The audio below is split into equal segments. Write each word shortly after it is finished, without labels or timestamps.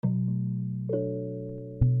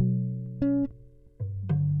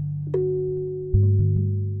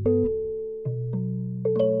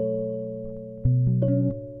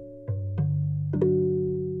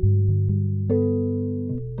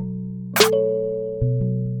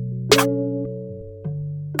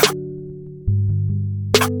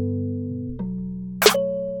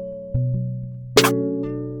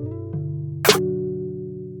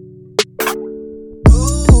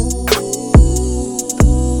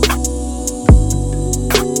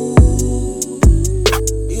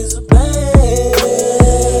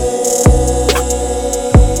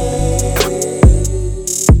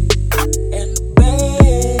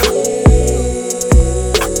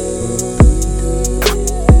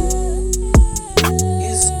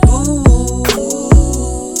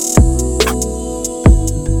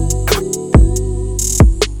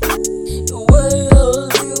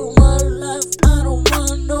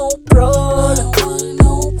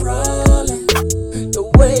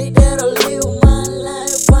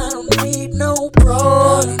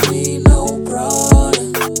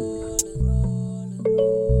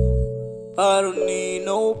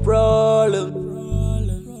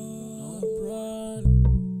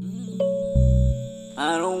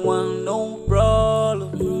don't want no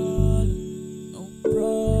problem.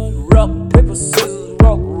 Rock, paper, scissors,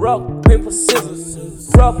 rock, paper, scissors.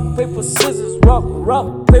 Rock, paper, scissors,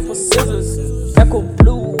 rock, paper, scissors. Echo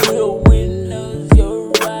blue, we're winners,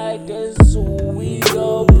 you're right, that's who we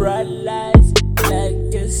are. Bright lights like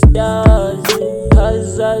the stars,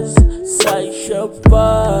 cause us such a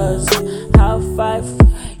buzz. High five,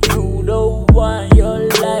 you the one, your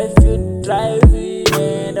life, you driving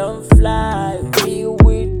and I'm flying. Be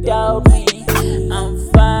without me, I'm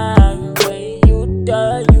fine. When you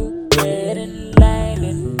die, you get in line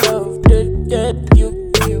and love the death,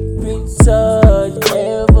 you keep in touch.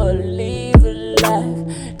 Ever live a life,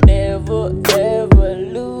 never ever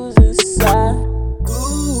losing sight.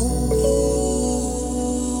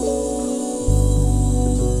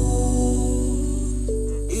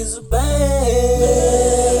 It's bad,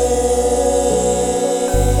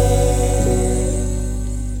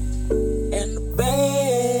 and bad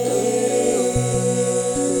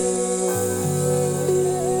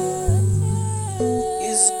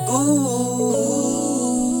is good.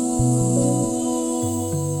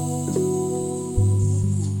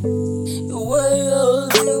 The way I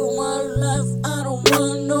live my life, I don't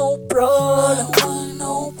want no problem.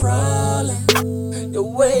 The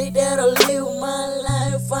way that I live my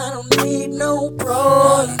life, I don't need no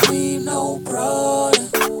problem.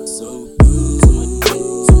 So good.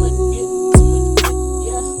 Too much good,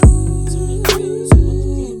 yeah. Too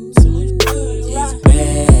much good, yeah. It's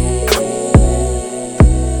bad.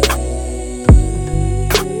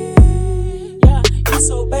 Yeah, it's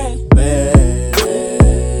so bad.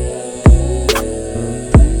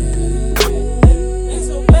 It's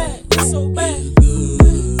so bad. It's so bad.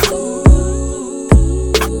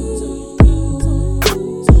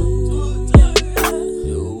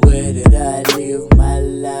 The way that I live my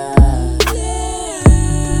life,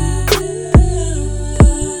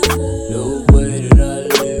 the way that I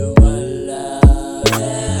live my life,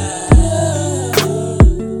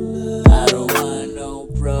 I don't want no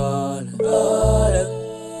problem,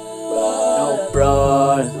 no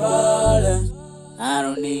problem. I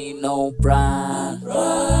don't need no problem, no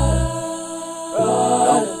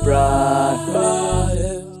problem.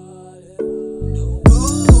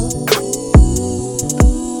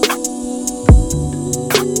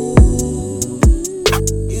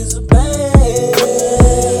 It's bad,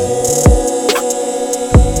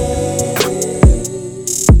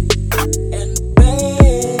 and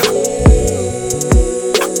bad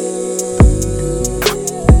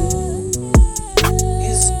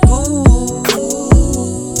is good.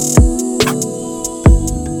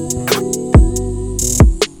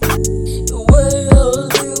 The way I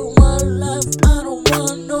live my life, I don't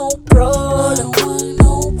want no problem.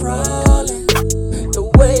 The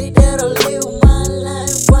way that I live my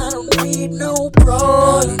life, I don't need no problem.